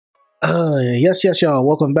Yes, y'all.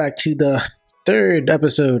 Welcome back to the third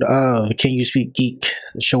episode of Can You Speak Geek,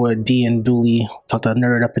 the show where D and Dooley talk to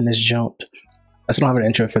nerd up in this junk. I still don't have an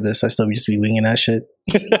intro for this. I still just be winging that shit.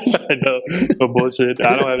 I know, no bullshit.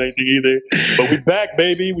 I don't have anything either. But we back,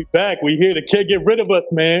 baby. We back. We here. They can't get rid of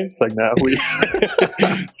us, man. It's like, nah, we.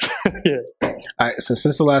 Yeah. All right. So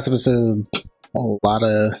since the last episode, a lot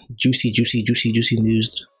of juicy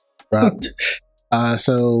news dropped.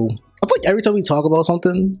 So I feel like every time we talk about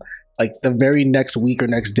something, like the very next week or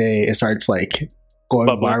next day, it starts like going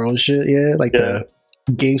viral and shit. Yeah, like the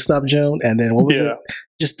GameStop joint, and then what was it?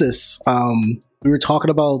 Just this. We were talking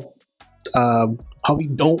about how we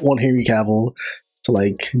don't want Henry Cavill to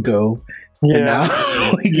like go, and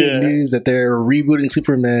now we get news that they're rebooting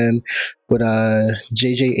Superman with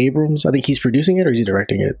J.J. Abrams. I think he's producing it, or is he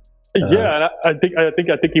directing it? And I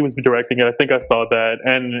think he was directing it. I think I saw that,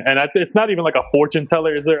 and it's not even like a fortune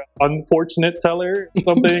teller. Is there an unfortunate teller or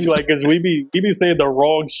something? Like, because we be saying the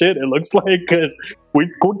wrong shit. It looks like because we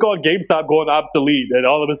called GameStop going obsolete, and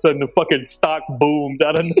all of a sudden the fucking stock boomed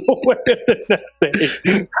out of nowhere the next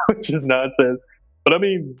day, which is nonsense. But I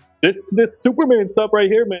mean, this Superman stuff right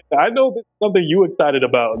here, man. I know this is something you excited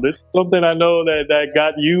about. This is something I know that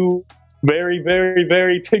got you very, very,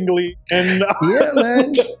 very tingly. And yeah,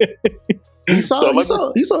 man. You saw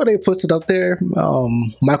what they posted up there.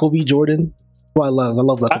 Michael B. Jordan. Well, I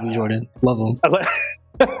love Michael B. Jordan. Love him.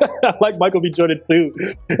 I like Michael B. Jordan too.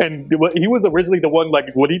 And he was originally the one, like,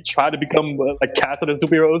 would he try to become like cast as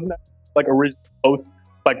superheroes now? Like original post,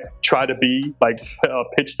 like try to be like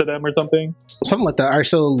pitched to them or something like that. All right,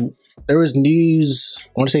 so there was news,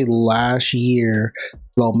 I want to say last year,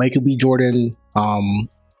 about Michael B. Jordan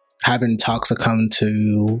having talks to come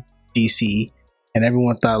to DC, and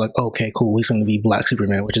everyone thought like, okay, cool, he's going to be Black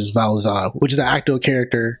Superman, which is Val Zod, which is an actual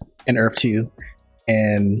character in Earth 2,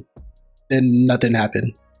 and then nothing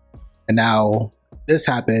happened, and now this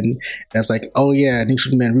happened, and it's like, oh yeah, new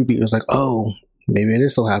Superman Ruby. It was like, oh, maybe it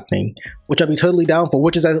is still happening, which I'd be totally down for,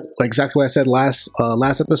 which is exactly what I said last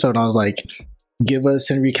episode. I was like, give us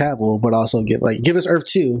Henry Cavill, but also give us Earth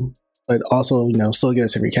 2, but also, still give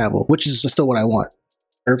us Henry Cavill, which is still what I want.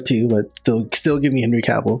 Earth 2, but still give me Henry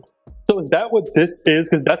Cavill. So is that what this is?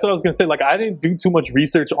 Because that's what I was going to say. Like, I didn't do too much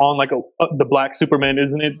research on like the Black Superman,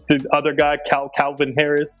 isn't it? The other guy, Calvin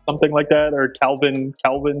Harris, something like that, or Calvin,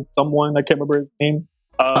 someone, I can't remember his name.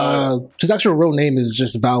 His actual real name is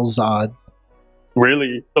just Val Zod.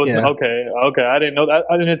 Really? So it's, okay. I didn't know that.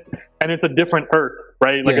 And it's a different Earth,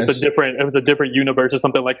 right? Like, it's a different universe or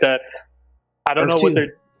something like that. I don't know what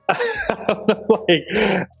they're.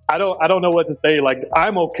 I don't know what to say. Like,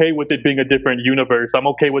 I'm okay with it being a different universe. I'm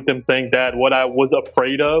okay with them saying that. What I was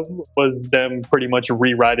afraid of was them pretty much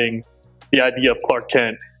rewriting the idea of Clark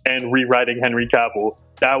Kent and rewriting Henry Cavill.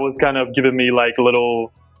 That was kind of giving me like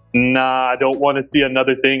little, I don't want to see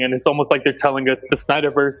another thing. And it's almost like they're telling us the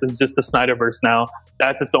Snyderverse is just the Snyderverse now.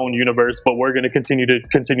 That's its own universe, but we're going to continue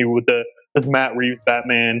with this Matt Reeves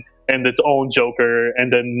Batman and its own Joker,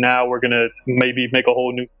 and then now we're going to maybe make a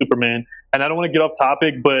whole new Superman. And I don't want to get off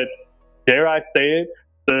topic, but dare I say it,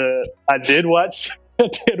 I did watch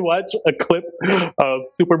a clip of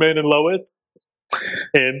Superman and Lois,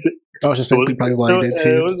 and I was just saying, probably did too.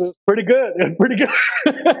 It was pretty good. It was pretty good.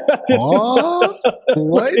 Oh,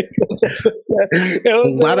 what?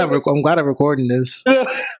 I'm glad I'm recording this.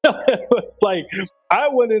 It was like, I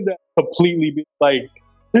went into completely like,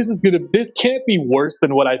 this can't be worse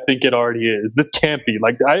than what I think it already is. This can't be.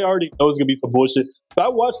 Like, I already know it's gonna be some bullshit. But I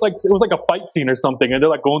watched, like, it was like a fight scene or something, and they're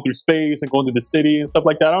like going through space and going through the city and stuff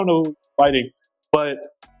like that. I don't know who's fighting, but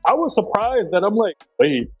I was surprised that I'm like,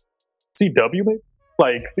 wait, CW maybe?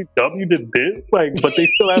 Like, CW did this, like, but they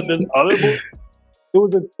still have this other book. It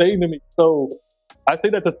was insane to me. So I say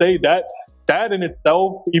that to say that in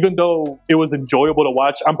itself, even though it was enjoyable to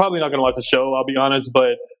watch, I'm probably not going to watch the show, I'll be honest,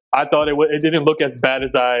 but I thought it didn't look as bad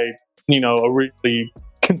as I, originally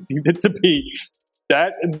conceived it to be.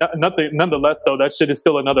 That, nonetheless, though, that shit is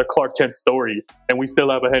still another Clark Kent story, and we still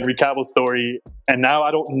have a Henry Cavill story. And now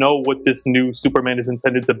I don't know what this new Superman is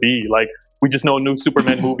intended to be. Like, we just know a new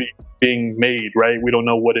Superman movie being made, right? We don't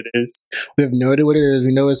know what it is. We have no idea what it is.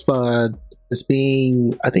 We know it's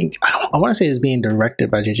being, I want to say it's being directed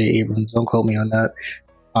by J.J. Abrams. Don't quote me on that.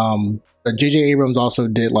 But J.J. Abrams also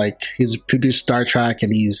did, like, he's produced Star Trek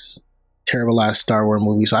and these terrible ass Star Wars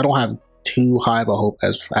movies. So I don't have too high of a hope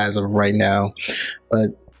as of right now. But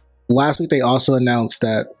last week they also announced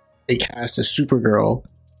that they cast a Supergirl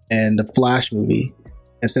in the Flash movie,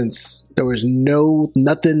 and since there was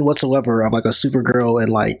nothing whatsoever of like a Supergirl in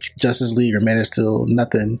like Justice League or Man of Steel,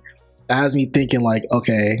 nothing, that has me thinking like,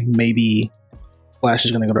 okay, maybe Flash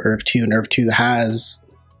is gonna go to Earth 2, and Earth 2 has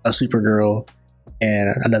a Supergirl,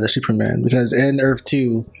 and another Superman. Because in Earth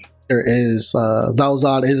 2, there is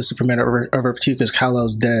Val-Zod is a Superman of Earth 2 because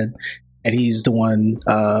Kal-El's dead, and he's the one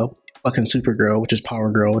fucking Supergirl, which is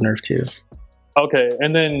Power Girl in Earth 2. Okay,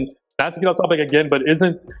 and then not to get off topic again, but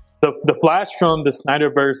isn't the Flash from the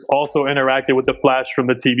Snyderverse also interacted with the Flash from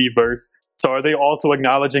the TV verse? So are they also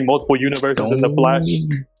acknowledging multiple universes in the Flash?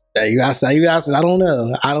 Yeah, you asked. I don't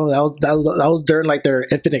know. That was during like their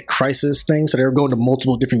Infinite Crisis thing, so they were going to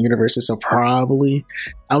multiple different universes. So probably,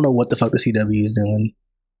 I don't know what the fuck the CW is doing.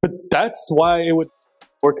 But that's why it would be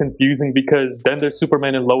more confusing, because then there's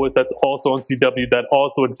Superman and Lois that's also on CW that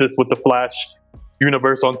also exists with the Flash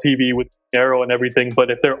universe on TV with Arrow and everything. But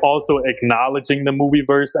if they're also acknowledging the movie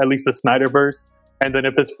verse, at least the Snyderverse, and then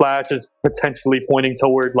if this Flash is potentially pointing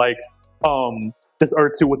toward like this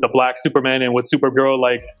Earth 2 with the Black Superman and with Supergirl,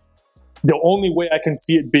 like the only way I can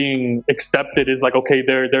see it being accepted is like, okay,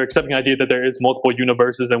 they're accepting the idea that there is multiple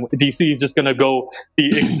universes, and DC is just gonna go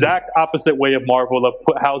the exact opposite way of Marvel of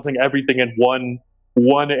housing everything in one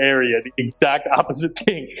area, the exact opposite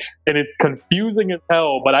thing, and it's confusing as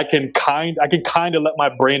hell. But I can kind of let my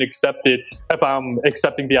brain accept it if I'm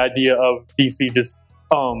accepting the idea of DC just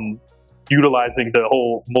utilizing the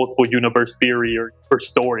whole multiple universe theory or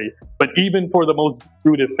story. But even for the most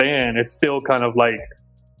rooted fan, it's still kind of like,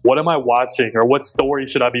 what am I watching, or what story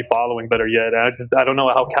should I be following? Better yet, I don't know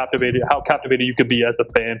how captivated you could be as a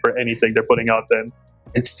fan for anything they're putting out. Then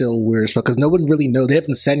it's still weird because no one really knows. They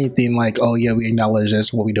haven't said anything like, "Oh yeah, we acknowledge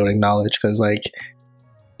this," what we don't acknowledge. Because like,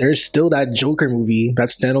 there's still that Joker movie, that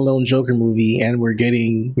standalone Joker movie, and we're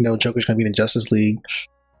getting, Joker's gonna be in the Justice League,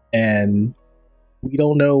 and we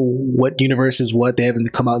don't know what universe is what. They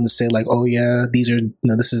haven't come out and say like, "Oh yeah, these are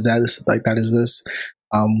this is that, this like that is this."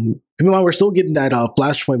 Meanwhile, we're still getting that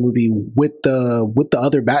Flashpoint movie with the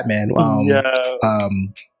other Batman.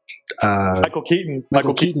 Michael Keaton.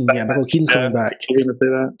 Michael Keaton's coming back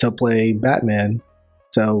to play Batman.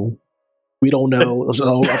 So we don't know.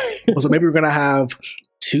 So maybe we're gonna have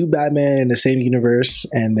two Batman in the same universe,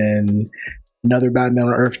 and then another Batman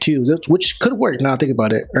on Earth 2, which could work. Now I think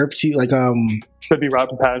about it, Earth 2, like could be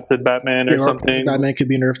Robert Pattinson Batman or something. Batman could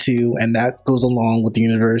be in Earth 2, and that goes along with the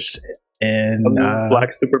universe. And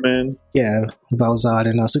Black Superman, Val-Zod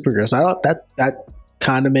and Supergirl. So that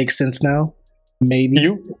kind of makes sense now. Maybe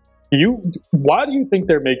why do you think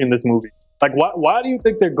they're making this movie? Like, why do you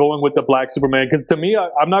think they're going with the Black Superman? Because to me,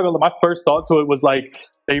 I'm not gonna. My first thought to it was like,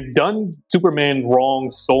 they've done Superman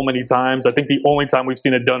wrong so many times. I think the only time we've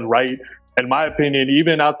seen it done right, in my opinion,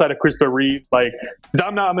 even outside of Christopher Reeve, like, because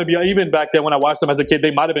I'm gonna be even back then when I watched them as a kid,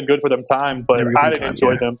 they might have been good for them time, but I didn't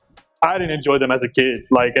enjoy them. I didn't enjoy them as a kid,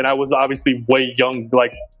 like, and I was obviously way young,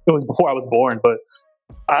 like it was before I was born. But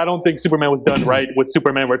I don't think Superman was done right with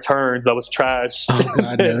Superman Returns. That was trash. Oh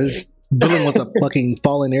god, no! His villain was a fucking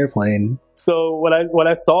fallen airplane. So when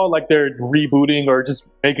I saw like they're rebooting or just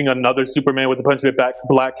making another Superman with a bunch of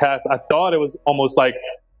black cast, I thought it was almost like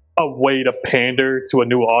a way to pander to a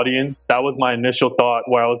new audience. That was my initial thought,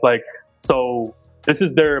 where I was like, so this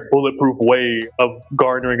is their bulletproof way of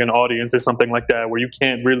garnering an audience or something like that, where you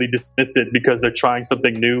can't really dismiss it because they're trying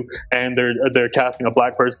something new and they're casting a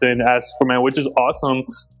black person as Superman, which is awesome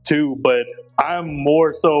too. But I'm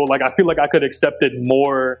more so like, I feel like I could accept it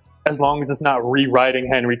more as long as it's not rewriting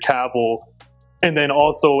Henry Cavill and then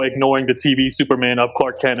also ignoring the TV Superman of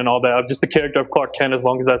Clark Kent and all that, of just the character of Clark Kent. As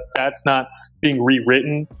long as that's not being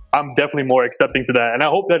rewritten, I'm definitely more accepting to that. And I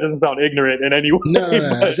hope that doesn't sound ignorant in any way. No,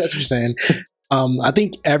 that's what you're saying. I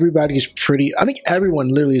think everybody's I think everyone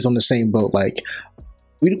literally is on the same boat. Like,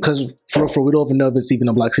 because for we don't even know if it's even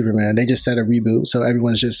a Black Superman. They just said a reboot, so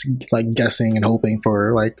everyone's just like guessing and hoping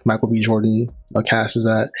for like Michael B. Jordan cast as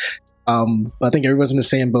that. But I think everyone's in the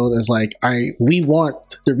same boat as like, all right, we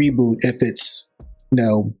want the reboot if it's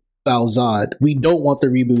Val-Zod. We don't want the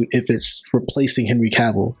reboot if it's replacing Henry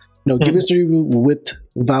Cavill. Give us the reboot with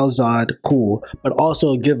Val-Zod, cool, but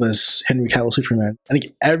also give us Henry Cavill Superman. I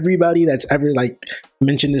think everybody that's ever like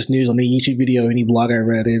mentioned this news on any YouTube video, any blog I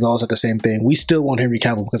read, they've all said the same thing. We still want Henry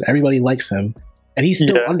Cavill because everybody likes him, and he's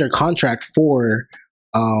still under contract for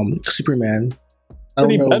Superman. I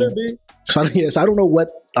don't know. Better be. So I don't know what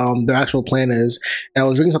their actual plan is. And I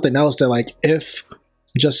was reading something else that like, if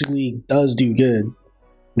Justice League does do good,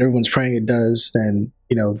 and everyone's praying it does, then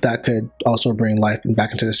that could also bring life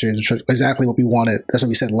back into the series, which is exactly what we wanted. That's what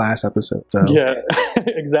we said last episode. So. Yeah,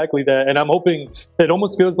 exactly that. And I'm hoping, it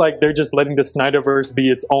almost feels like they're just letting the Snyderverse be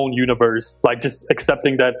its own universe, like just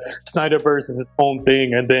accepting that Snyderverse is its own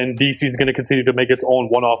thing, and then DC is going to continue to make its own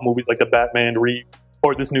one-off movies like the Batman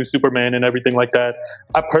or this new Superman and everything like that.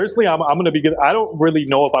 I personally, I'm going to be good. I don't really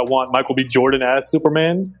know if I want Michael B. Jordan as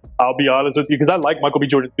Superman. I'll be honest with you, because I like Michael B.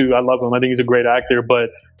 Jordan too. I love him. I think he's a great actor,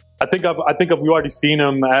 but I think we've already seen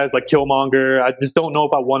him as like Killmonger. I just don't know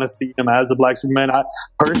if I want to see him as a Black Superman.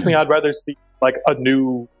 I'd rather see like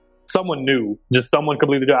someone new, just someone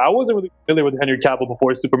completely different. I wasn't really familiar with Henry Cavill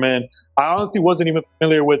before Superman. I honestly wasn't even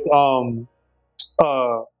familiar with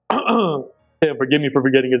damn, forgive me for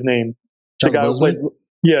forgetting his name. Chadwick the guy who played,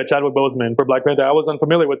 Chadwick Boseman for Black Panther. I was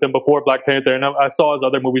unfamiliar with him before Black Panther, and I saw his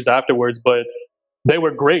other movies afterwards, but they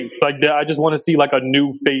were great. Like, I just want to see like a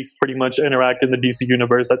new face pretty much interact in the DC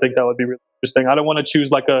universe. I think that would be really interesting. I don't want to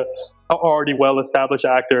choose like a already well established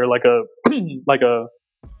actor, like a like a.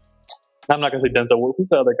 I'm not gonna say Denzel. Who's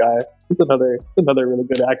the other guy? Who's another really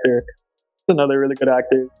good actor? Another really good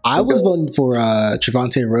actor. I was voting for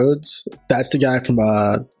Trevante Rhodes. That's the guy from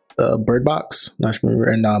Bird Box, not remember,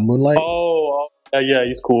 and Moonlight. Oh, yeah,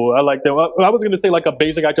 he's cool. I like them. I was gonna say like a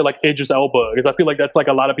basic actor like Idris Elba, because I feel like that's like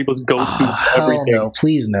a lot of people's go-to. Everything. No,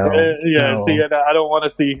 please no. Yeah, no. See, I don't want to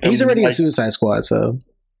see. He's already in Suicide Squad, so.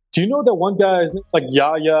 Do you know that one guy? His name like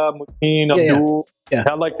Yahya Mutin Abdul. Yeah,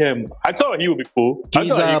 I like him. I thought he would be cool.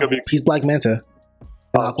 He's Black Manta,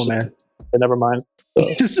 Aquaman. Never mind.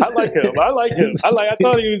 I like him. I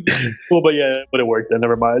thought he was cool, but it worked. Then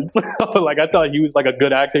never mind. So, like, I thought he was like a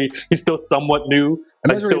good actor. He's still somewhat new.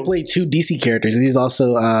 And he's already played 2 DC characters, and he's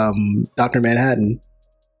also Dr. Manhattan.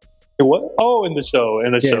 What? Oh, in the show.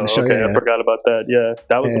 Okay, yeah. I forgot about that. Yeah,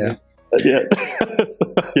 that was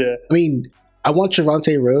yeah. I mean, I want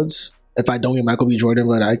Trevante Rhodes if I don't get Michael B. Jordan,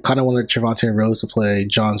 but I kind of wanted Trevante Rhodes to play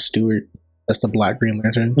John Stewart. That's the Black Green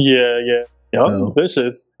Lantern. Yeah. He's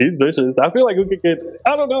vicious. I feel like we could get.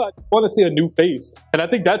 I don't know. I want to see a new face, and I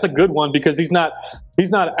think that's a good one because he's not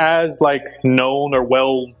as like known or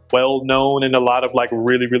well known in a lot of like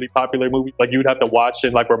really really popular movies. Like, you would have to watch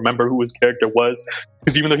and like remember who his character was,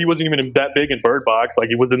 because even though he wasn't even that big in Bird Box, like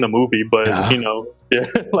he was in the movie, but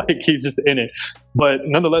like he's just in it. But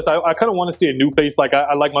nonetheless, I kind of want to see a new face. Like,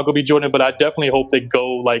 I like Michael B. Jordan, but I definitely hope they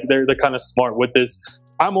go like they're kind of smart with this.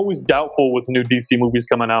 I'm always doubtful with new DC movies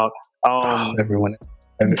coming out. Everyone.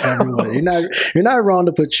 You're not wrong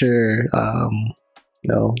to put your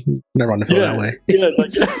no, not wrong to feel that way. Yeah,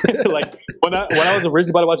 like when I was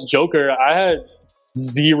originally about to watch Joker, I had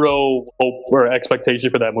zero hope or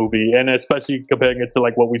expectation for that movie, and especially comparing it to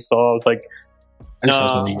like what we saw, I was like,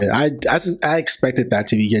 I expected that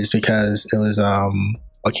to be good just because it was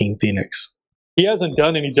Joaquin Phoenix. He hasn't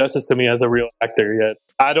done any justice to me as a real actor yet.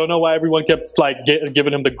 I don't know why everyone kept like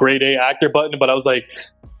giving him the grade A actor button, but I was like,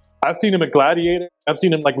 I've seen him in Gladiator. I've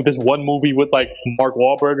seen him like with this one movie with like Mark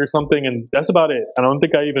Wahlberg or something, and that's about it. I don't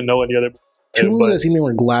think I even know any other. 2 movies I've seen him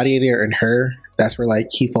with Gladiator and Her. That's where like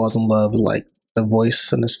he falls in love with like the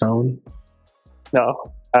voice on his phone.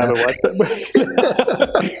 No, I haven't watched that.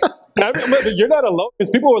 But you're not alone,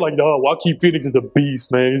 because people were like, "No, Joaquin Phoenix is a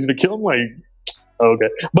beast, man. He's gonna kill him." Like, okay,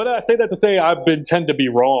 but I say that to say tend to be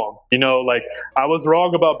wrong. You know, like I was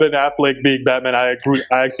wrong about Ben Affleck being Batman. I agree.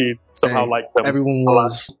 I actually somehow liked him. Everyone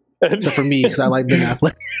was, except for me, because I like Ben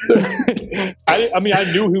Affleck. I mean, I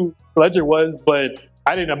knew who Ledger was, but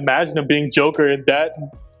I didn't imagine him being Joker, and that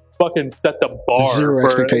fucking set the bar. Zero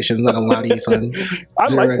expectations, not allowed to son. I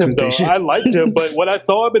liked him though. I liked him, but when I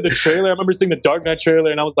saw him in the trailer, I remember seeing the Dark Knight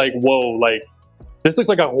trailer, and I was like, "Whoa!" Like, this looks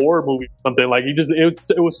like a horror movie or something. Like,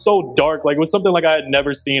 it was so dark. Like, it was something like I had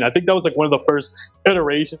never seen. I think that was like one of the first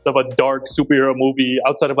iterations of a dark superhero movie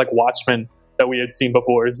outside of like Watchmen that we had seen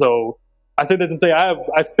before. So I say that to say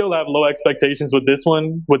I still have low expectations with this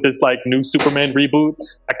one, with this like new Superman reboot.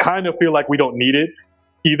 I kind of feel like we don't need it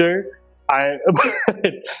either.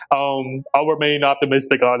 I'll remain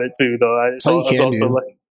optimistic on it too, though. That's all you can do.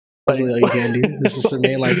 That's all you can do. This is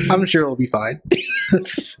Superman. Like, I'm sure it'll be fine.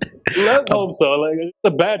 Let's hope so. Like, it's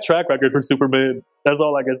a bad track record for Superman. That's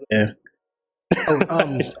all I can say. Yeah.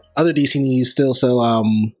 Other DC news still. So,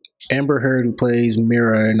 Amber Heard, who plays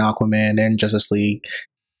Mira in Aquaman and Justice League.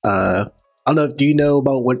 I don't know. Do you know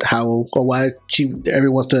about why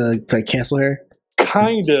everyone wants to like cancel her?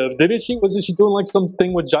 Kind of. Wasn't she doing like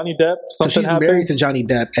something with Johnny Depp? So she's married to Johnny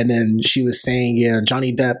Depp, and then she was saying, yeah,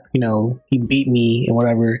 Johnny Depp, he beat me and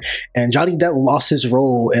whatever. And Johnny Depp lost his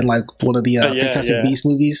role in like one of the Fantastic Beasts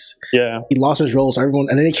movies. Yeah. He lost his role, so everyone,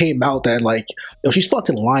 and then it came out that like, yo, she's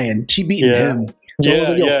fucking lying. She beating him. So I was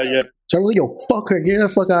like, so I was like, yo, fuck her, get the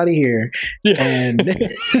fuck out of here. Yeah.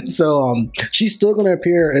 And so she's still gonna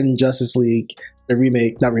appear in Justice League,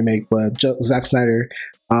 the not remake, but Zack Snyder.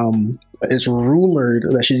 It's rumored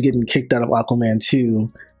that she's getting kicked out of Aquaman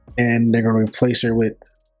 2, and they're going to replace her with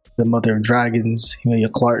the Mother of Dragons, Emilia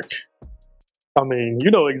Clarke. I mean,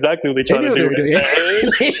 you know exactly what they They trying knew to what do. they were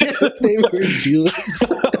doing. They were doing.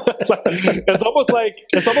 It's almost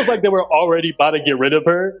like they were already about to get rid of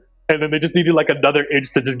her, and then they just needed like another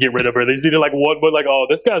inch to just get rid of her. They just needed like one, but like, oh,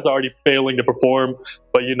 this guy's already failing to perform.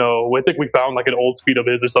 But you know, I think we found like an old speed of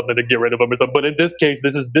his or something to get rid of him. Or something. But in this case,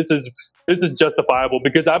 this is justifiable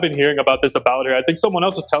because I've been hearing about this about her. I think someone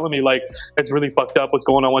else was telling me like it's really fucked up what's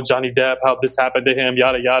going on with Johnny Depp, how this happened to him,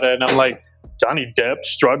 yada yada, and I'm like, Johnny Depp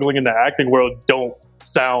struggling in the acting world don't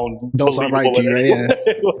sound right to you, right? Yeah.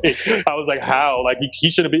 Like, I was like, how? Like he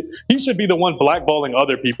should be the one blackballing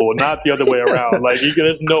other people, not the other way around. Like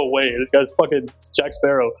there's no way. This guy's fucking Jack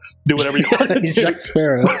Sparrow. Do whatever you want to do. Jack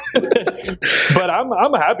Sparrow. But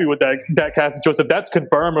I'm happy with that casting choice. If that's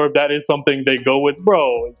confirmed or if that is something they go with,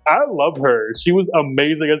 bro, I love her. She was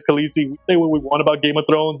amazing as Khaleesi. We say what we want about Game of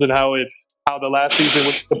Thrones and how the last season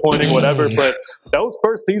was disappointing, whatever. But that was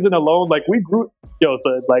first season alone. Like we grew,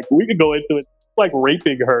 so like we could go into it. Like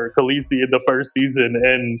raping her, Khaleesi, in the first season,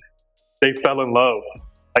 and they fell in love.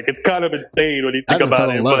 Like it's kind of insane when you think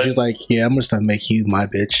about it. But she's like, "Yeah, I'm just gonna make you my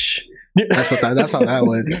bitch." That's how that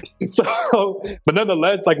went. So, but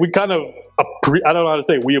nonetheless, like we kind of, I don't know how to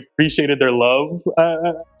say, we appreciated their love,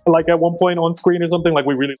 like at one point on screen or something. Like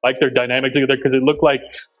we really liked their dynamic together because it looked like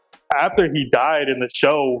after he died in the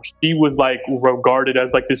show, she was like regarded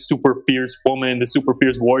as like this super fierce woman, this super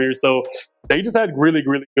fierce warrior. So they just had really,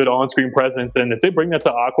 really good on-screen presence. And if they bring that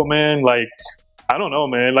to Aquaman, like, I don't know,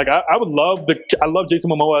 man. Like I love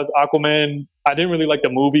Jason Momoa as Aquaman. I didn't really like the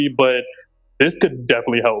movie, but this could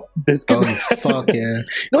definitely help. Fuck yeah.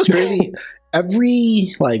 You know what's crazy?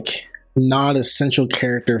 Every like non-essential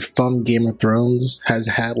character from Game of Thrones has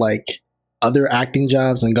had like other acting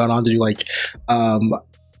jobs and gone on to do like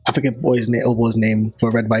I forget boy's name for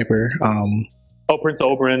Red Viper. Prince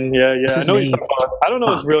Oberyn. Yeah. I know you're talking about. I don't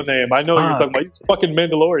know his real name. I know you're talking about. He's fucking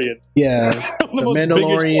Mandalorian. Yeah, the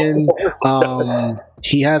Mandalorian.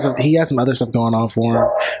 He has some other stuff going on for him,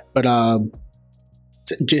 but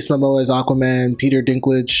Jason Momoa is Aquaman. Peter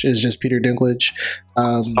Dinklage is just Peter Dinklage.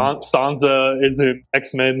 Sansa is in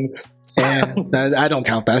X-Men. I don't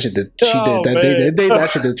count that shit. She did that. They that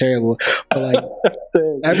shit did terrible. But like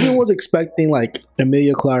everyone's expecting like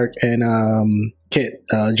Emilia Clarke and Kit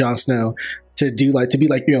Jon Snow to be like, they're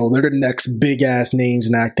the next big ass names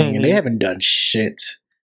in acting, and they haven't done shit.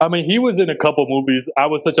 I mean, he was in a couple movies. I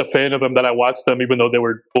was such a fan of him that I watched them, even though they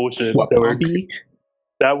were bullshit.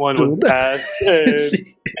 That one was ass.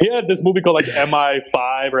 He had this movie called like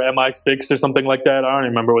MI5 or MI6 or something like that. I don't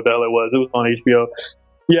even remember what the hell it was. It was on HBO.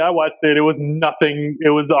 Yeah, I watched it. It was nothing.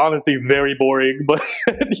 It was honestly very boring. But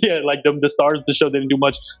yeah, like the stars of the show didn't do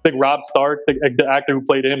much. I think Rob Stark, the actor who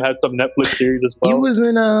played him, had some Netflix series as well. He was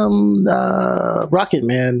in Rocket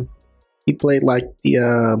Man. He played like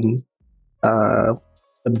the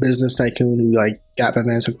business tycoon who like got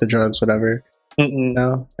Batman, took the drugs, whatever.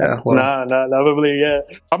 No, yeah, well. Not really. Yeah,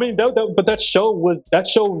 I mean, but that show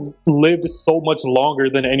lived so much longer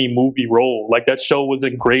than any movie role. Like that show was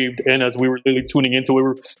engraved in us. We were really tuning into. We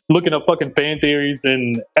were looking up fucking fan theories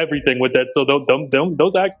and everything with that. So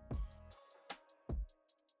those actors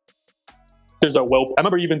are well. I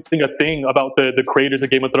remember even seeing a thing about the creators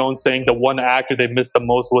of Game of Thrones saying the one actor they missed the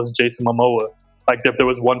most was Jason Momoa. Like if there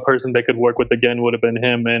was one person they could work with again, would have been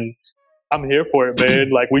him. And I'm here for it, man.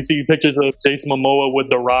 Like we see pictures of Jason Momoa with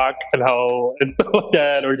The Rock and stuff like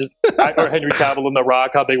that, or Henry Cavill and The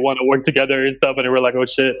Rock, how they want to work together and stuff. And we're like, oh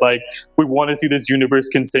shit, like we want to see this universe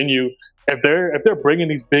continue. If they're bringing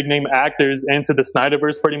these big name actors into the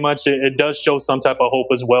Snyderverse, pretty much, it does show some type of hope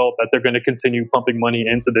as well that they're going to continue pumping money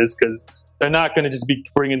into this, because they're not going to just be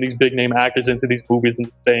bringing these big name actors into these movies and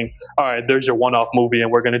saying, all right, there's your one-off movie, and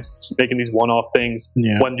we're going to just keep making these one-off things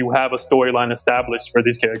when you have a storyline established for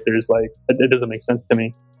these characters. Like it doesn't make sense to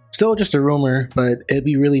me. Still just a rumor, but it'd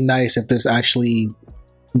be really nice if this actually,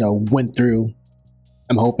 went through.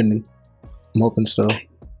 I'm hoping still.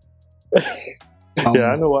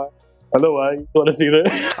 Yeah, I know why. You want to see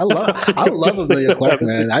that? I love Emilia Clarke,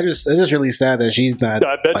 man. It's just really sad that she's not.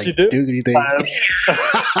 I bet you do. Doing anything.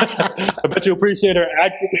 I bet you appreciate her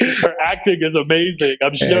acting. Her acting is amazing.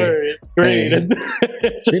 I'm sure it's great.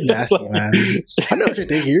 You're nasty, man. I know what you're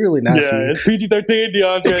thinking. You're really nasty. Yeah, it's PG-13,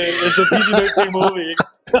 DeAndre. It's a PG-13 movie.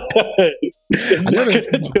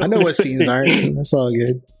 I know what scenes aren't. That's all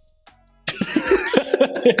good.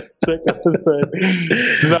 Sick episode.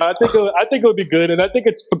 No, I think it would be good, and I think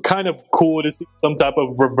it's kind of cool to see some type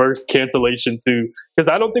of reverse cancellation too, because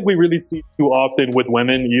I don't think we really see too often with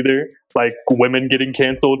women either, like women getting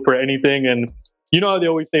canceled for anything. And you know how they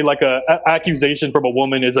always say like a accusation from a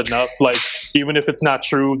woman is enough. Like even if it's not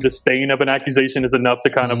true, the stain of an accusation is enough to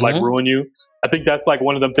kind of like ruin you. I think that's like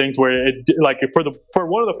one of them things where it like for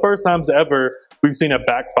one of the first times ever we've seen it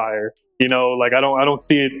backfire. You know, like I don't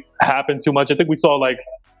see it happen too much. I think we saw like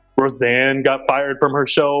Roseanne got fired from her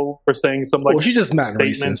show for saying some like she's just mad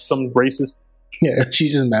statements, racist. some racist. Yeah,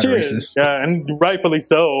 she's just mad racist. Yeah, and rightfully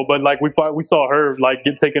so. But like we saw her like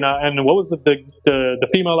get taken out. And what was the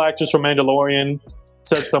female actress from Mandalorian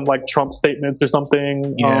said some like Trump statements or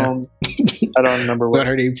something. Yeah. I don't remember what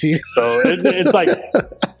her name too. So it's like.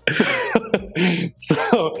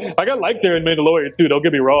 So like I liked her in Mandalorian too, don't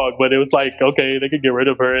get me wrong, but it was like, okay, they could get rid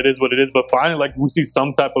of her, it is what it is. But finally, like we see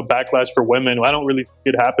some type of backlash for women. I don't really see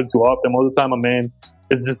it happen too often. Most of the time a man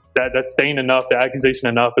is just that stain enough, the accusation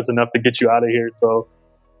enough is enough to get you out of here. So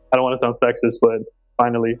I don't want to sound sexist, but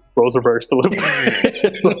finally roles reversed a little bit.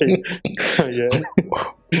 Like, so, yeah.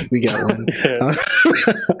 We got one.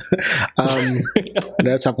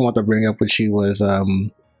 Another topic I want to bring up with you was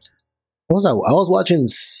what was that? I was watching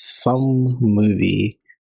some movie.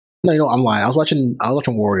 No, you know, I'm lying. I was watching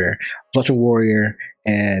Warrior.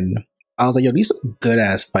 And I was like, yo, these are good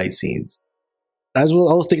ass fight scenes. I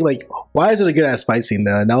was thinking like, why is it a good ass fight scene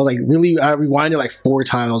though? And I was like, really, I rewinded like 4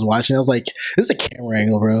 times. I was watching. I was like, this is a camera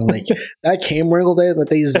angle, bro. Like that camera angle there, that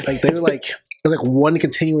they were like, it was like one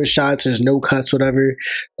continuous shot. So there's no cuts, whatever.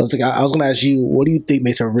 I was like, I was gonna ask you, what do you think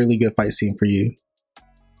makes a really good fight scene for you?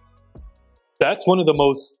 That's one of the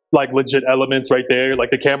most like legit elements right there,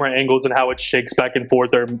 like the camera angles and how it shakes back and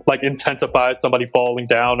forth or like intensifies somebody falling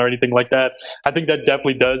down or anything like that. I think that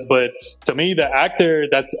definitely does. But to me, the actor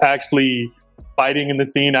that's actually fighting in the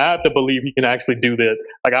scene, I have to believe he can actually do that.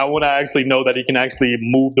 Like I want to actually know that he can actually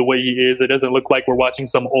move the way he is. It doesn't look like we're watching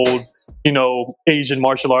some old, you know, Asian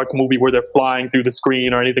martial arts movie where they're flying through the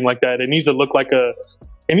screen or anything like that. It needs to look like the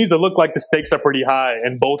stakes are pretty high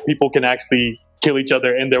and both people can actually kill each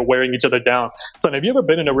other and they're wearing each other down. So have you ever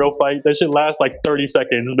been in a real fight? That should last like 30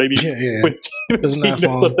 seconds, maybe 15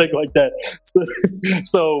 or something like that.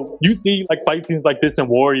 So you see like fight scenes like this in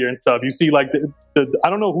Warrior and stuff. You see like I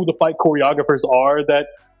don't know who the fight choreographers are that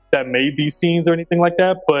made these scenes or anything like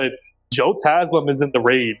that, but Joe Taslim is in The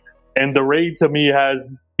Raid. And The Raid to me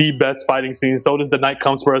has the best fighting scenes. So does The Night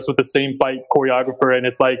Comes For Us with the same fight choreographer. And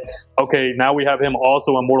it's like, okay, now we have him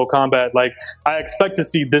also in Mortal Kombat. Like, I expect to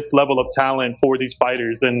see this level of talent for these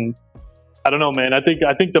fighters. And I don't know, man. I think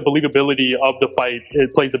the believability of the fight,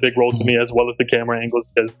 it plays a big role to me, as well as the camera angles,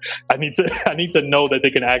 because I need to know that they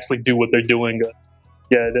can actually do what they're doing.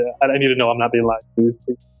 Yeah, I need to know I'm not being lied to.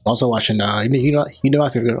 Also watching, you know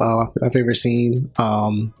my favorite scene,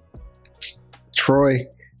 Troy.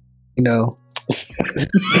 You know,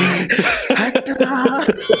 I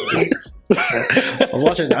was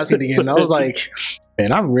watching that scene again, and I was like,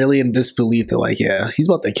 man, I'm really in disbelief that like, yeah, he's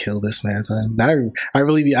about to kill this man, son. I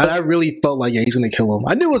really felt like, yeah, he's gonna kill him.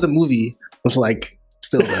 I knew it was a movie. I was like,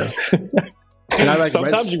 still though. And I like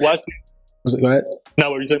sometimes you watch. Go ahead. No,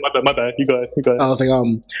 what were you saying? My bad. You go ahead. I was like,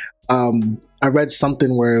 I read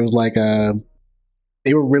something where it was like,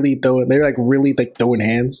 they were really throwing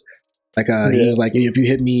hands. Like he was like, if you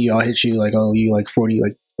hit me, I'll hit you. Like, oh, you like 40,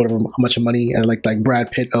 like whatever, how much of money? And like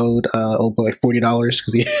Brad Pitt owed Oprah like $40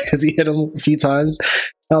 because he hit him a few times.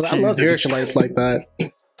 I love hearing shit like that.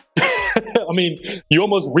 I mean, you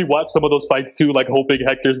almost rewatch some of those fights too, like hoping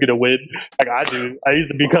Hector's gonna win. Like I do. I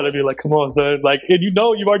used to be kind of be like, come on, son. Like, and you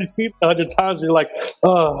know, you've already seen it 100 times. And you're like,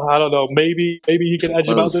 oh, I don't know. Maybe he can edge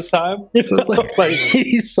him out this time. Like,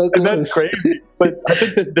 he's so close. That's crazy. But I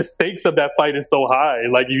think the stakes of that fight is so high.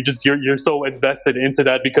 Like you're so invested into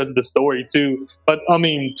that because of the story too. But I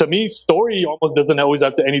mean, to me, story almost doesn't always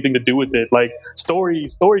have anything to do with it. Like story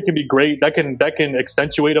can be great. That can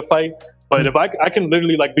accentuate a fight. But if I can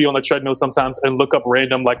literally like be on a treadmill sometimes and look up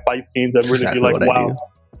random like fight scenes and really be like, wow,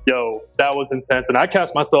 yo, that was intense. And I catch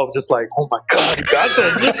myself just like, oh my God, you got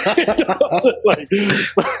that.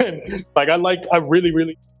 I really,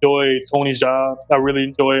 really enjoy Tony Jaa. I really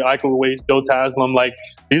enjoy Iko Uwais, Joe Taslim. Like,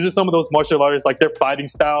 these are some of those martial artists, like their fighting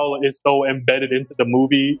style is so embedded into the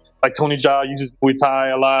movie. Like Tony Jaa uses Muay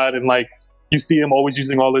Thai a lot, and like you see him always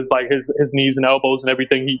using all his like his knees and elbows and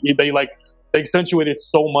everything. They accentuate it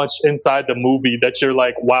so much inside the movie that you're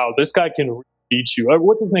like, wow, this guy can really beat you.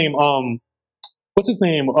 What's his name? Who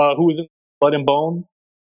was in Blood and Bone?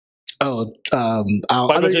 Oh,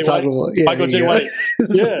 Michael J. White. Michael J. White.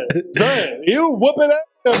 Yeah, son, you whooping at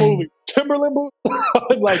that movie. Timberland movie.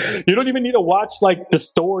 Like, you don't even need to watch like the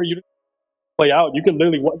story. You play out. You can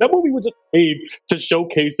literally watch. That movie was just made to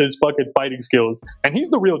showcase his fucking fighting skills, and he's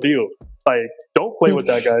the real deal. Like, don't play with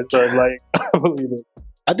that guy, son. Like, I believe it.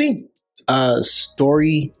 I think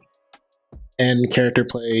story and character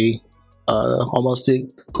play almost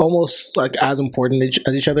like as important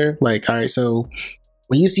as each other. Like, all right, so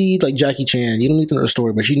when you see like Jackie Chan, you don't need to know the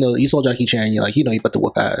story, but you saw Jackie Chan, you're like, you about to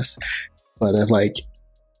whoop ass. But it's like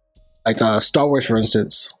Star Wars, for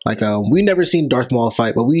instance, like we never seen Darth Maul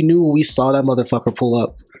fight, but we knew when we saw that motherfucker pull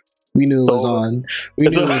up, we knew it was on. We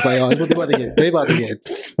knew it was like, oh, they about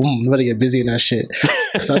to get busy in that shit.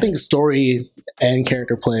 So I think story and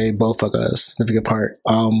character play both fuck a significant part.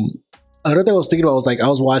 Another thing I was thinking about was like I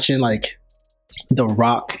was watching like The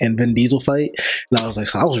Rock and Vin Diesel fight, and I was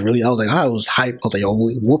like, I was hyped. I was like, yo,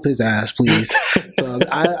 whoop his ass, please. So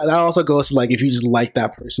that also goes to like if you just like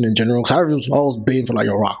that person in general. Because I was always begging for like,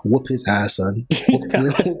 yo, Rock, whoop his ass, son.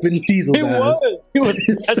 Whoop Vin Diesel's ass. He was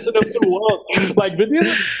smashing him through walls. Like Vin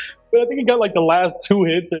Diesel, I think he got like the last 2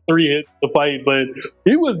 hits or 3 hits to fight, but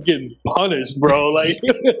he was getting punished, bro. Like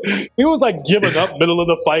he was like giving up middle of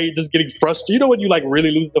the fight, just getting frustrated. You know when you like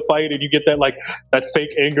really lose the fight and you get that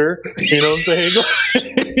fake anger, you know what I'm saying?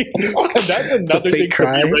 And that's another thing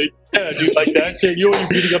cry. To me, right? Yeah, dude, like that shit. You know when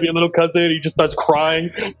you're beating up your little cousin, he just starts crying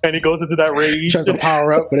and he goes into that rage. Tries to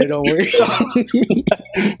power up, but it don't work.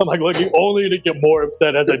 I'm like, look, you only to get more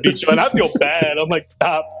upset as I beat you, and I feel bad. I'm like,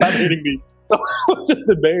 stop hitting me. Just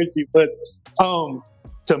embarrass you. But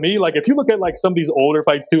to me, like if you look at like some of these older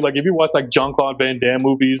fights too, like if you watch like Jean-Claude Van Damme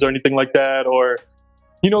movies or anything like that, or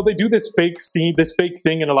they do this fake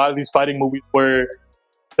thing in a lot of these fighting movies where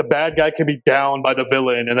the bad guy can be down by the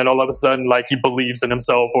villain, and then all of a sudden, like he believes in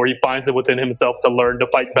himself, or he finds it within himself to learn to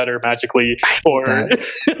fight better magically. I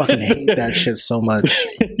fucking hate that shit so much.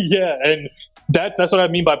 Yeah, and that's what I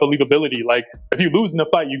mean by believability. Like if you lose in a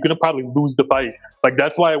fight, you're gonna probably lose the fight. Like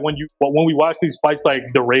that's why when we watch these fights like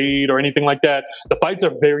The Raid or anything like that, the fights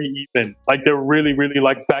are very even. Like they're really, really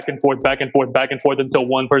like back and forth until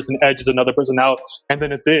one person edges another person out, and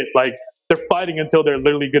then it's it. Like they're fighting until they're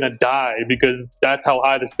literally gonna die because that's how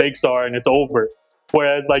high the stakes are, and it's over.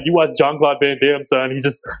 Whereas like you watch Jean-Claude Van Damme, son, he's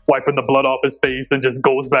just wiping the blood off his face and just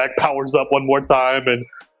goes back, powers up one more time, and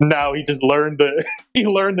now he just learned the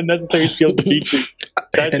necessary skills to beat you.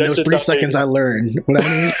 In those 3 seconds, I learned what I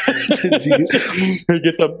need to do.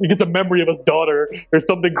 He gets a memory of his daughter or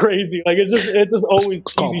something crazy. Like it's just always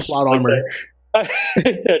it's called cheesy plot shit armor. Like I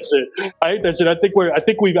hate that shit. I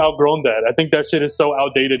think we've outgrown that. I think that shit is so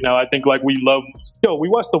outdated now. I think like we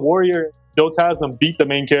watched The Warrior, Joe Taslim beat the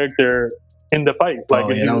main character in the fight. Like,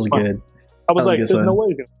 that was good. I was like, there's no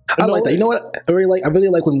way. I like that. You know what? I really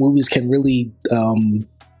like when movies can really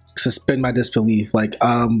suspend my disbelief. Like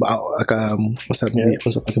what's that movie?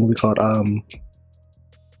 What's a movie called?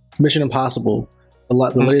 Mission Impossible. The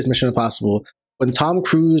latest Mission Impossible. When Tom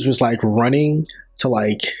Cruise was like running to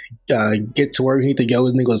like get to where he need to go,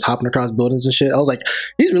 and he was hopping across buildings and shit, I was like,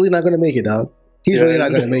 he's really not gonna make it, dog. He's really not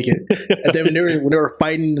going to make it. And then when they were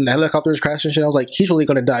fighting and the helicopters crashing and shit, I was like, he's really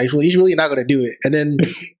going to die. He's really not going to do it. And then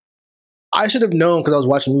I should have known because I was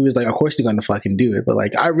watching movies like, of course he's going to fucking do it. But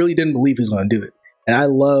like, I really didn't believe he was going to do it. And I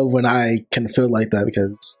love when I can feel like that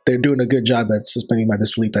because they're doing a good job at suspending my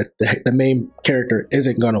disbelief that the main character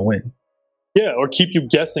isn't going to win. Yeah, or keep you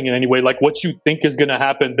guessing in any way. Like what you think is going to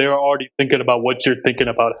happen, they're already thinking about what you're thinking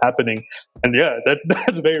about happening. And yeah, that's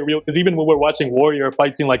very real. Because even when we're watching Warrior, a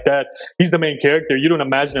fight scene like that, he's the main character. You don't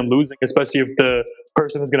imagine him losing, especially if the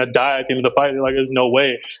person is going to die at the end of the fight. You're like, there's no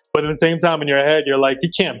way. But at the same time, in your head, you're like, you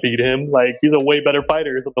can't beat him. Like, he's a way better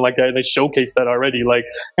fighter or something like that. And they showcase that already. Like,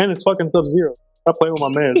 and it's fucking Sub-Zero. Stop playing with my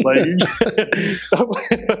man. Like,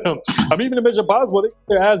 I'm even in Mission Impossible. They get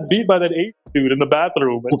their ass beat by that Asian dude in the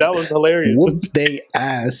bathroom, and that was hilarious. Whoop they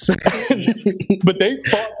ass. But they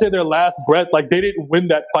fought to their last breath. Like they didn't win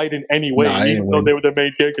that fight in any way, even though they were the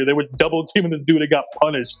main character. They were double teaming this dude and got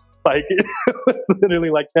punished. Like it was literally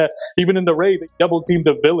like that. Even in The Raid, they double teamed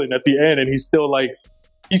the villain at the end, and he still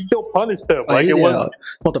punished them. Like it wasn't.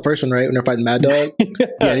 Well, the first one, right? When they're fighting Mad Dog.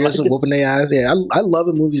 Yeah, he was whooping their ass. Yeah, I love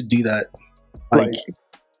when movies do that. Like,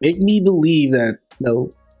 make me believe that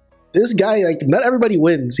this guy, like, not everybody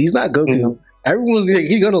wins. He's not Goku. Mm-hmm.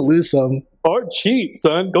 He's gonna lose some. Or cheat,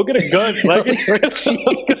 son. Go get a gun. Like, do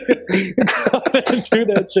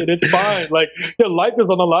that shit. It's fine. Like, your life is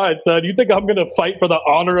on the line, son. You think I'm gonna fight for the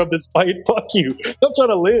honor of this fight? Fuck you. I'm trying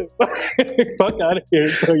to live. Fuck out of here.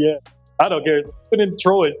 So yeah, I don't care. Even in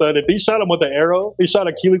Troy, son, if he shot him with the arrow, he shot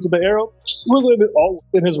Achilles with the arrow. He was all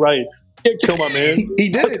in his right. Can't kill my man. He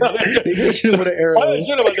did. He did shoot him with an arrow. I didn't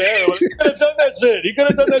shoot him with the arrow. He could have done that shit. He could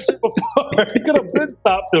have done that shit before. He could have been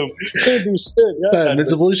stopped him. He didn't do shit. Yeah,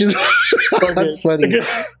 invincible shit. That's funny.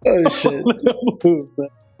 Oh shit.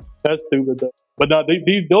 That's stupid though. But no,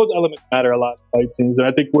 those elements matter a lot in fight scenes, and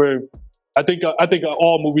I think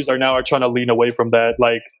all movies are trying to lean away from that.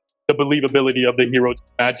 Like the believability of the hero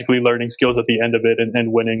magically learning skills at the end of it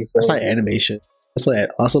and winning. So That's like animation. That's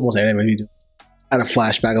like also most anime you do. I had a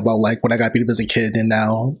flashback about like when I got beat up as a kid, and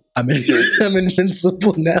now I'm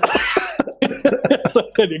invincible now.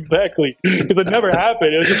 Exactly, because it never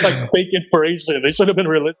happened. It was just like fake inspiration. They should have been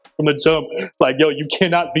realistic from the jump. Like, yo, you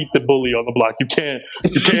cannot beat the bully on the block. You can't.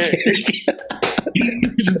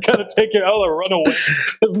 You just gotta take your L or run away.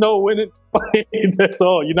 There's no winning fight. That's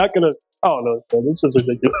all. You're not gonna. I don't know. So this is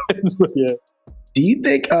ridiculous. Yeah. Do you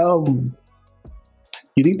think the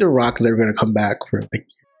Rock is ever gonna come back for like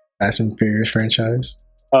Fast and Furious franchise?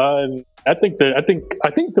 I think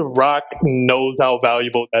the Rock knows how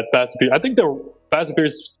valuable that Fast and Furious. I think the Fast and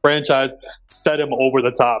Furious franchise set him over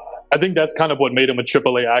the top. I think that's kind of what made him a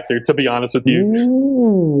AAA actor, to be honest with you.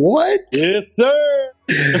 Ooh, what? Yes, sir.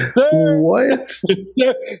 Yes, sir. What? Yes,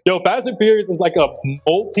 sir. Yo, Fast and Furious is like a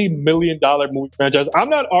multi-million-dollar movie franchise. I'm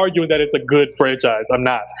not arguing that it's a good franchise. I'm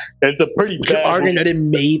not. It's a pretty bad. You're arguing that it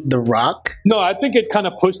made The Rock? No, I think it kind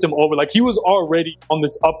of pushed him over. Like, he was already on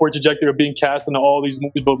this upward trajectory of being cast into all these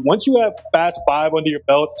movies. But once you have Fast 5 under your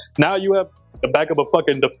belt, now you have the back of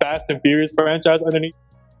the Fast and Furious franchise underneath.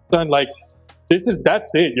 Like, that's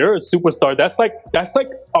it. You're a superstar. That's like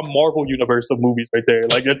a Marvel universe of movies right there.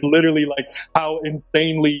 Like, it's literally like how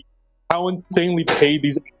insanely paid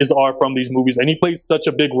these actors are from these movies. And he plays such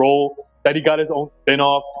a big role that he got his own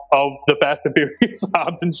spin-off of the Fast and Furious,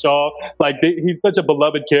 Hobbs and Shaw. Like, he's such a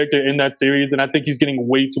beloved character in that series, and I think he's getting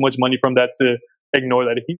way too much money from that to ignore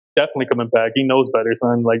that. He's definitely coming back. He knows better,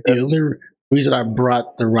 son. Like, the only reason I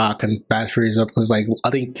brought The Rock and Fast Furious up was like, I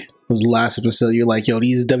think it was last episode, you're like, yo,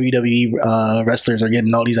 these WWE wrestlers are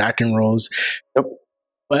getting all these acting roles. Yep.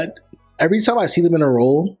 But every time I see them in a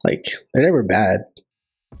role, like, they're never bad.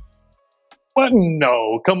 What?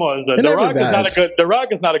 No, come on, son. The Rock is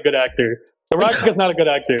not a good actor. The Rock is not a good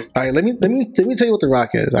actor. All right, let me tell you what The Rock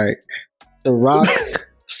is. All right, The Rock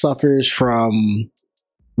suffers from,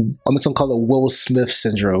 I'm just gonna call it Will Smith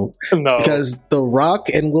syndrome. No, because The Rock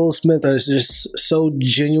and Will Smith are just so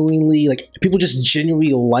genuinely, like, people just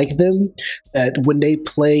genuinely like them that when they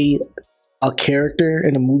play a character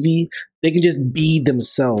in a movie, they can just be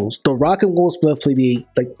themselves. The Rock and Will Smith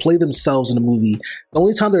play themselves in a movie. The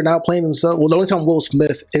only time they're not playing themselves, the only time Will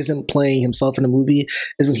Smith isn't playing himself in a movie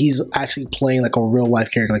is when he's actually playing like a real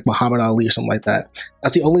life character, like Muhammad Ali or something like that.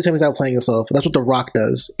 That's the only time he's not playing himself. That's what The Rock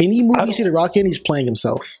does. Any movie you see The Rock in, he's playing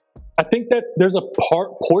himself. I think there's a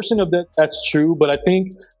portion of that's true, but I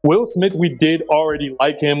think Will Smith, we did already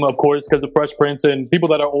like him, of course, because of Fresh Prince, and people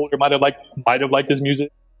that are older might have liked his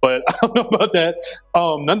music. But I don't know about that.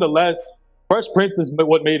 Nonetheless, Fresh Prince is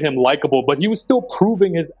what made him likable, but he was still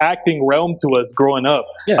proving his acting realm to us growing up.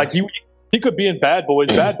 Yeah. Like, he could be in Bad Boys.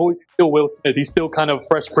 Bad Boys, he's still Will Smith. He's still kind of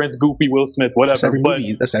Fresh Prince, goofy Will Smith, whatever. That's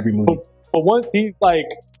every movie. But once he's like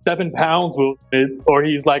 7 pounds Will Smith, or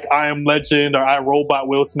he's like I Am Legend or I Robot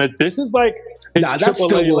Will Smith, this is like his that's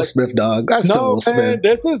still Will Smith, dog. That's still Will Smith.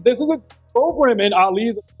 This is a program, and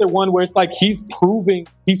Ali's the one where it's like he's proving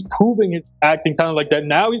his acting talent like that.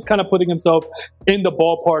 Now he's kind of putting himself in the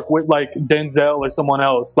ballpark with like Denzel or someone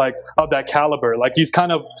else like of that caliber. Like, he's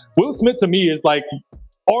kind of, Will Smith to me is like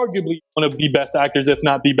arguably one of the best actors, if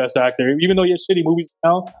not the best actor. Even though he has shitty movies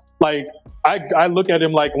now, like I look at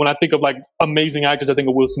him like when I think of like amazing actors, I think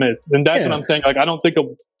of Will Smith, and that's what I'm saying. Like, I don't think of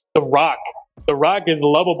The Rock. The Rock is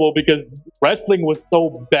lovable because wrestling was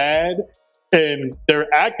so bad and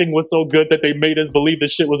their acting was so good that they made us believe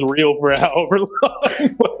this shit was real for however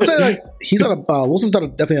long. So, like, he's not Will Smith's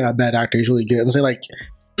definitely not a bad actor. He's really good. I'm saying, like,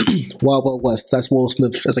 Wild Wild West, that's Will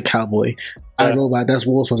Smith as a cowboy. I Robot, that's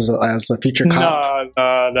Will Smith as a feature cop.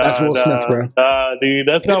 That's Will Smith, bro. Dude,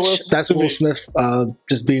 that's not Will Smith. That's Will Smith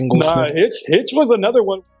just being Will Smith. Hitch was another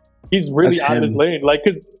one. He's really out of his lane. Like,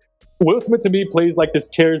 because Will Smith to me plays like this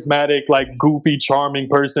charismatic, like goofy, charming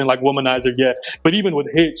person, like womanizer, yeah. But even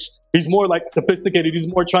with Hitch, he's more like sophisticated. He's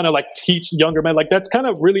more trying to like teach younger men. Like, that's kind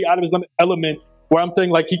of really out of his element, where I'm saying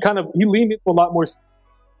like he leaned into a lot more,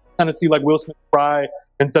 kind of see like Will Smith cry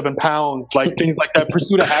in 7 pounds, like things like that.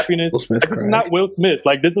 Pursuit of Happiness. Like, this is not Will Smith.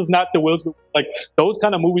 Like, this is not the Will Smith. Like, those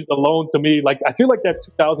kind of movies alone to me, like, I feel like that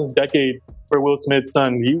 2000s decade for Will Smith's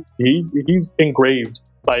son, he's engraved.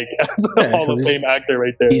 Like, as a Hall of Fame actor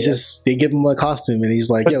right there. He's just, they give him a costume and he's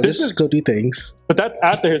like, yo, let's just go do things. But that's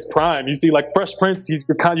after his prime. You see, like, Fresh Prince, you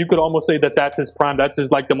could almost say that that's his prime. That's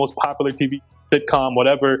his, like, the most popular TV sitcom,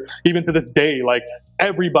 whatever. Even to this day, like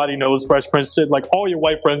everybody knows Fresh Prince shit. Like all your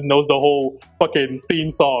white friends knows the whole fucking theme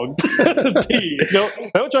song to T. You know,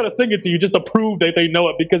 they don't try to sing it to you just to prove that they know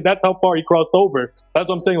it, because that's how far he crossed over. That's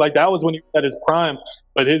what I'm saying. Like that was when he was at his prime,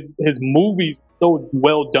 but his movies so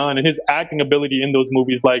well done, and his acting ability in those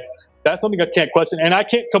movies, like that's something I can't question. And I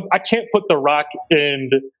can't put The Rock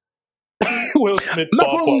and Will Smith's I'm not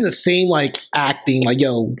putting the same like acting. Like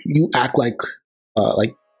yo, you act like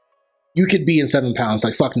you could be in 7 pounds.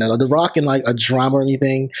 Like fuck no. Like, The Rock in like a drama or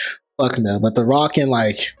anything, fuck no. But The Rock in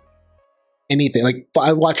like anything. Like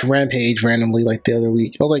I watched Rampage randomly like the other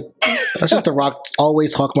week. I was like, that's just The Rock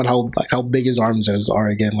always talking about how big his arms are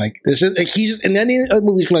again. Like it's just like, he's just in any other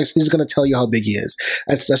movie he's gonna tell you how big he is.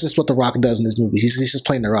 That's just what The Rock does in his movies. He's just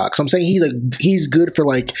playing The Rock. So I'm saying he's good for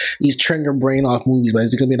like these turn your brain off movies, but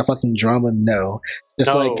is he gonna be in a fucking drama? No.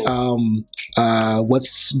 Just like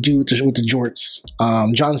what's due with the jorts?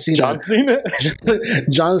 John Cena.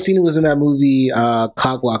 John Cena was in that movie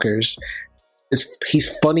Cockblockers.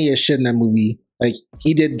 He's funny as shit in that movie. Like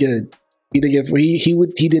he did good. He did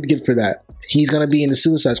good for that. He's gonna be in the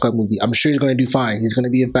Suicide Squad movie. I'm sure he's gonna do fine. He's gonna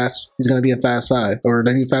be in Fast 5 or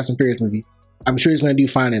the new Fast and Furious movie. I'm sure he's gonna do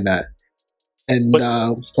fine in that. And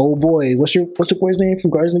oh boy, what's the boy's name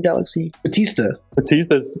from Guardians of the Galaxy? Batista's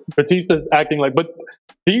acting like, but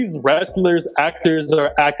these actors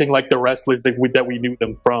are acting like the wrestlers that we knew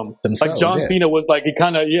them from. Themselves, like John Cena was like,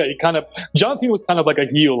 John Cena was kind of like a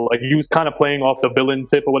heel. Like he was kind of playing off the villain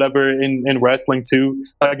tip or whatever in wrestling too.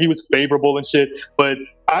 Like he was favorable and shit, but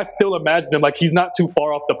I still imagine him like he's not too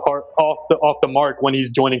far off the mark when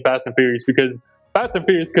he's joining Fast and Furious, because Fast and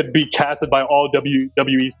Furious could be casted by all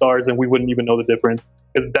WWE stars and we wouldn't even know the difference,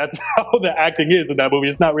 because that's how the acting is in that movie.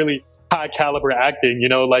 It's not really high caliber acting, you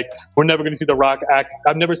know, like we're never going to see The Rock act.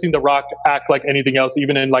 I've never seen The Rock act like anything else,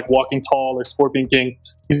 even in like Walking Tall or Scorpion King.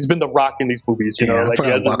 He's been The Rock in these movies, you know. Like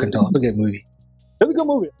Walking Tall. It's a good movie. It's a good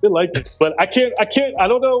movie. I did like it, but I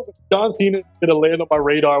don't know if John Cena is going to land on my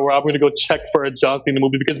radar where I'm going to go check for a John Cena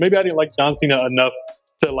movie, because maybe I didn't like John Cena enough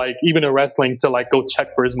to like, even in wrestling, to like go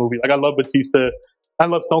check for his movie. Like I love Batista. I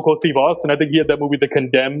love Stone Cold Steve Austin. I think he had that movie The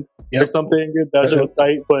Condemned or something. That shit was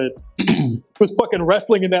tight, but he was fucking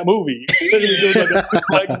wrestling in that movie. Literally doing like a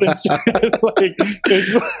suplex and shit. Like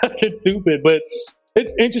it's fucking stupid. But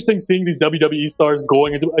it's interesting seeing these WWE stars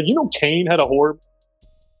going into. You know, Kane had a horror.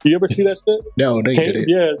 Do you ever see that shit? No, they did it.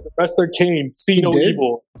 Yeah, the wrestler Kane, See No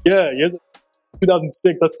Evil. Yeah, he has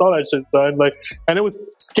 2006. I saw that shit, son. Like, and it was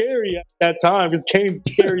scary at that time because Kane's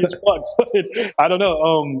scary as fuck. But I don't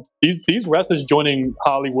know. These wrestlers joining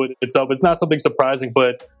Hollywood itself, it's not something surprising,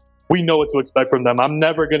 but we know what to expect from them. I'm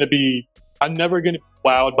never gonna be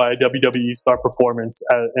wowed by a WWE star performance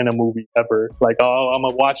in a movie ever. Like, oh, I'm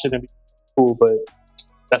gonna watch it and be cool, but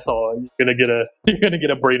that's all. You're gonna get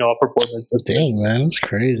a brain off performance. Dang, man, that's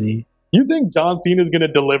crazy. You think John Cena is going to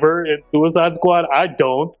deliver in Suicide Squad? I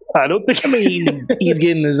don't think. I mean, he's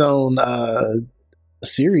getting his own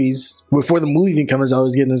series before the movie can come. He's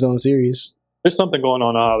always getting his own series. There's something going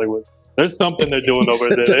on in Hollywood. There's something they're doing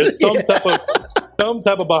over there. There's some type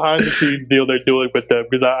of behind the scenes deal they're doing with them,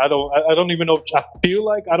 because I don't even know. I feel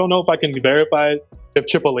like I don't know if I can verify if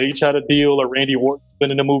Triple H had a deal or Randy Orton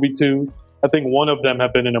been in a movie too. I think one of them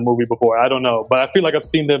have been in a movie before. I don't know, but I feel like I've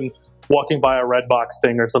seen them walking by a Redbox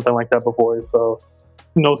thing or something like that before. So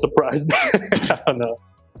no surprise there. I don't know.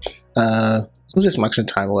 So just some extra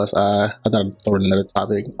time left. I thought I'd throw in another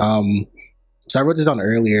topic. So I wrote this on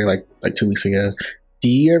earlier, like 2 weeks ago. Do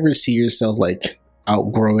you ever see yourself like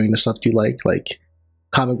outgrowing the stuff you like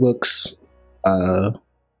comic books, playing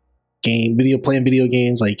video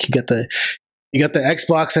games? Like you got the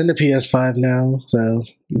Xbox and the PS5 now, so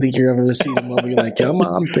you think you're ever gonna see the moment you're like, yeah,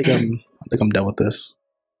 I think I'm done with this.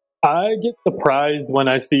 I get surprised when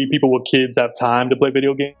I see people with kids have time to play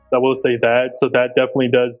video games. I will say that. So that definitely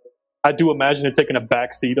does. I do imagine it taking a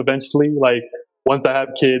back seat eventually, like once I have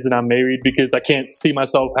kids and I'm married, because I can't see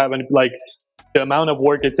myself having like the amount of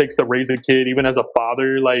work it takes to raise a kid, even as a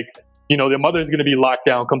father. Like, you know, their mother is going to be locked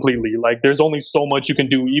down completely. Like, there's only so much you can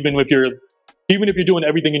do, even if you're doing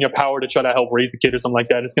everything in your power to try to help raise a kid or something like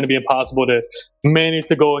that. It's going to be impossible to manage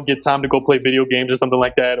to go and get time to go play video games or something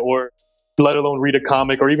like that, or let alone read a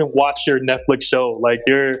comic or even watch your Netflix show. Like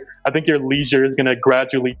I think your leisure is going to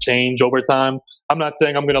gradually change over time. I'm not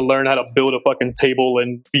saying I'm going to learn how to build a fucking table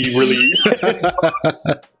and be really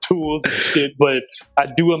tools and shit, but I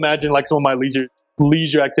do imagine like some of my leisure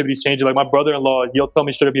activities changing. Like my brother-in-law, he'll tell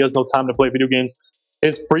me straight up he has no time to play video games.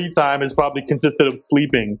 His free time is probably consisted of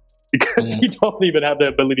sleeping, because he don't even have the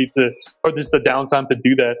ability to, or just the downtime to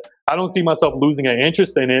do that. I don't see myself losing an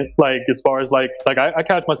interest in it. Like as far as like I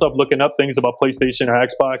catch myself looking up things about PlayStation or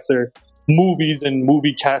Xbox or movies and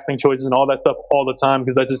movie casting choices and all that stuff all the time,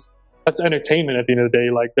 because that's entertainment at the end of the day.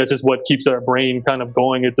 Like, that's just what keeps our brain kind of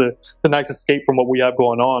going. It's a nice escape from what we have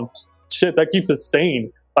going on. Shit, that keeps us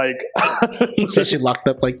sane. Like, especially locked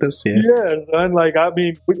up like this. Yeah. Yeah, son. Like, I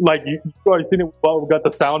mean, like, you've already seen it. Well, we got the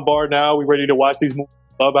sound bar now. We're ready to watch these movies.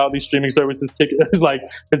 Love how these streaming services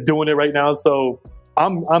is doing it right now. So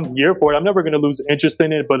I'm here for it. I'm never going to lose interest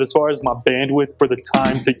in it. But as far as my bandwidth for the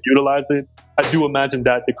time to utilize it, I do imagine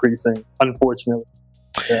that decreasing, unfortunately.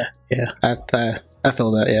 Yeah. I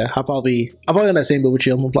feel that. Yeah, I'm probably in that same boat with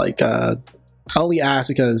you. I'm like, I only asked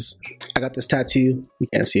because I got this tattoo. We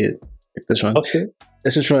can't see it. This one. Oh, shit.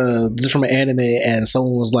 This is from an anime, and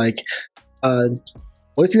someone was like,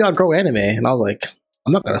 "What if you outgrow anime?" And I was like,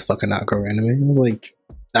 "I'm not gonna fucking outgrow anime." I was like,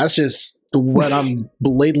 "That's just what I'm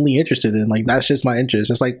blatantly interested in. Like, that's just my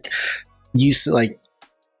interest." It's like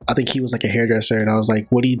I think he was like a hairdresser, and I was like,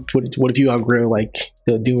 "What if you outgrow like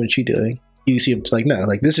doing what you doing?" You see him like, "No,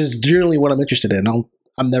 like this is generally what I'm interested in.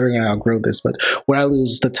 I'm never gonna outgrow this, but when I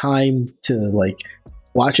lose the time to like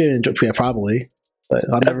watch it, and yeah, probably, but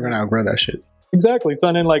I'm never gonna outgrow that shit." Exactly,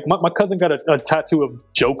 son. And like my cousin got a tattoo of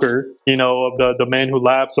Joker, you know, of the man who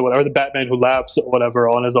laughs or whatever, the Batman who laughs or whatever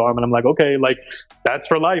on his arm. And I'm like, okay, like that's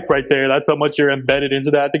for life right there. That's how much you're embedded into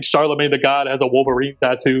that. I think Charlemagne the God has a Wolverine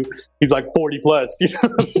tattoo. He's like 40 plus. You know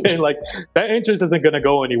what I'm saying? Like, that interest isn't gonna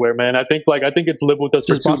go anywhere, man. I think it's lived with us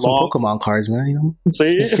for too long. Some Pokemon cards, man. You know?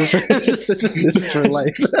 See, this is for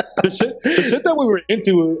life. the shit that we were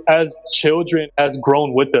into as children has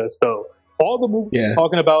grown with us, though. All the movies we're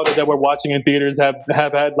talking about that we're watching in theaters have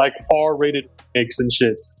had like R-rated remakes and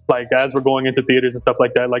shit. Like, as we're going into theaters and stuff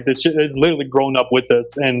like that, like this shit has literally grown up with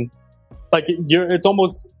us. And like it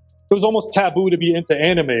was almost taboo to be into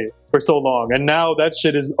anime for so long, and now that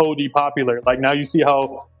shit is OD popular. Like, now you see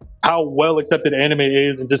how well accepted anime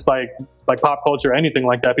is, and just like pop culture, anything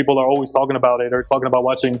like that. People are always talking about it or talking about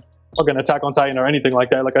watching fucking Attack on Titan or anything like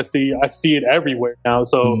that. Like, I see it everywhere now.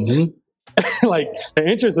 So. Mm-hmm. Like, the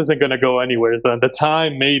interest isn't going to go anywhere, son. The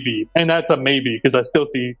time, maybe. And that's a maybe, because I still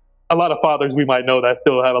see a lot of fathers we might know that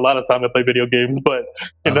still have a lot of time to play video games, but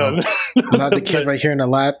you know, I'm not the kid right here in the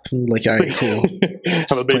lap. I'm like, all right, cool.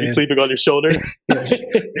 Have a baby sleeping on your shoulder. But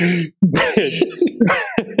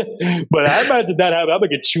I imagine that happen. I'm gonna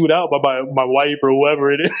get chewed out by my wife or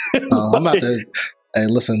whoever it is. I'm about to. Hey,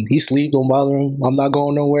 listen, he sleep, don't bother him. I'm not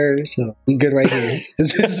going nowhere, so we good right here.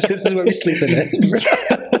 This is where we sleeping at. You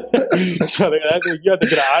have to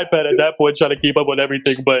get an iPad at that point, trying to keep up with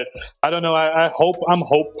everything. But I don't know. I'm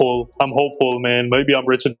hopeful. I'm hopeful, man. Maybe I'm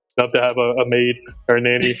rich enough to have a maid or a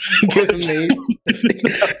nanny. Get a maid.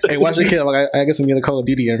 Hey, watch the kid. I guess I'm gonna Call of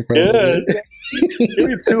Duty in front of me. Give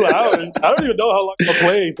me 2 hours. I don't even know how long I'm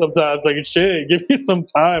playing sometimes. Like, shit, give me some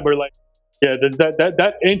time. Or like, yeah, there's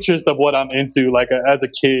that interest of what I'm into. Like, as a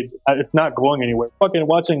kid, it's not going anywhere. Fucking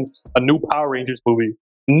watching a new Power Rangers movie.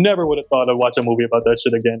 Never would have thought I'd watch a movie about that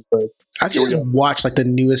shit again. But I just watched like the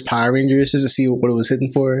newest Power Rangers just to see what it was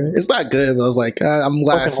hitting for. It's not good, but I was like, I'm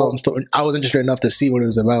glad I was interested enough to see what it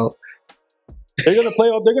was about. They're gonna play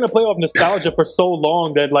off nostalgia for so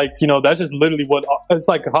long that, like, you know, that's just literally what it's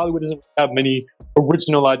like. Hollywood doesn't have many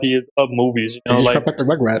original ideas of movies. You know, they just like back the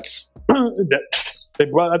Rugrats.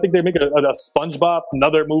 I think they make a SpongeBob,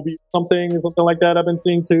 another movie, something like that. I've been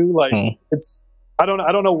seeing too. Like, it's. I don't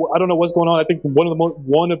know what's going on. I think one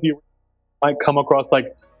of the might come across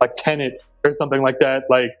like Tenet or something like that.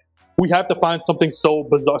 Like, we have to find something so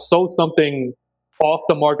bizarre, something off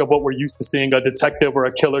the mark of what we're used to seeing, a detective or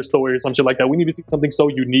a killer story or some shit like that. We need to see something so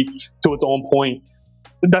unique to its own point.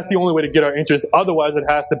 That's the only way to get our interest. Otherwise, it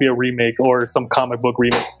has to be a remake or some comic book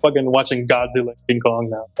remake. Fucking watching Godzilla and King Kong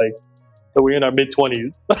now, like. So we're in our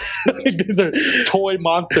mid-20s. These are toy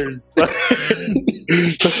monsters.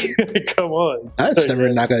 Come on. That's never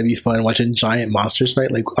not going to be fun watching giant monsters fight.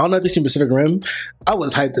 Like, I don't know if you've seen Pacific Rim. I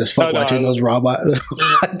was hyped as fuck watching those robots.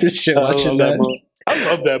 Just shit watching that.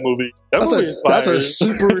 I love that movie. That's a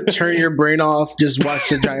super turn your brain off. Just watch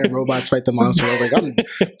the giant robots fight the monster. I was like, I'm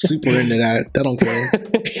super into that. I don't care.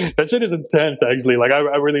 That shit is intense, actually. Like, I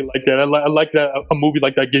really like that. I like that a movie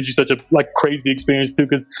like that gives you such a like crazy experience too,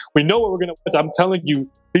 because we know what we're gonna watch. I'm telling you,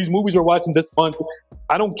 these movies we're watching this month,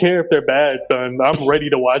 I don't care if they're bad, son. I'm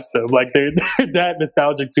ready to watch them. Like, they're that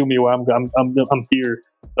nostalgic to me. Where I'm here.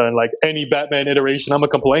 And like any Batman iteration, I'm gonna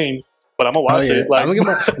complain. But I'm gonna watch it. Like, I'm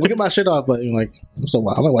gonna get my shit off, but like, so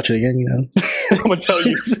I'm gonna watch it again. You know, I'm gonna tell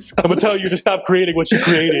you to stop creating what you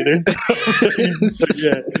created. Yeah,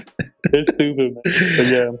 it's stupid, man. But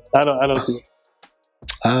yeah, I don't see it.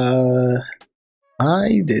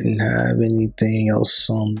 I didn't have anything else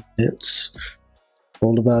on it.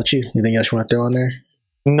 What about you? Anything else you want to throw on there?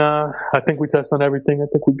 Nah, I think we touched on everything. I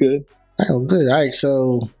think we're good. Well, good. All right,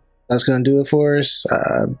 so that's gonna do it for us.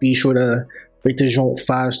 Be sure to rate the joint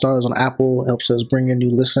 5 stars on Apple. It helps us bring in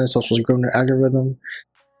new listeners, helps us grow the algorithm.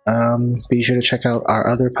 Be sure to check out our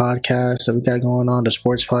other podcasts that we got going on: the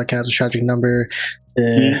sports podcast, the Tragic Number,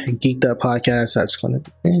 the Geeked Up podcast. That's gonna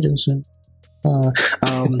be changing soon.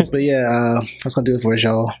 But yeah, that's gonna do it for us,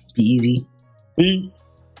 y'all. Be easy.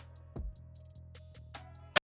 Peace.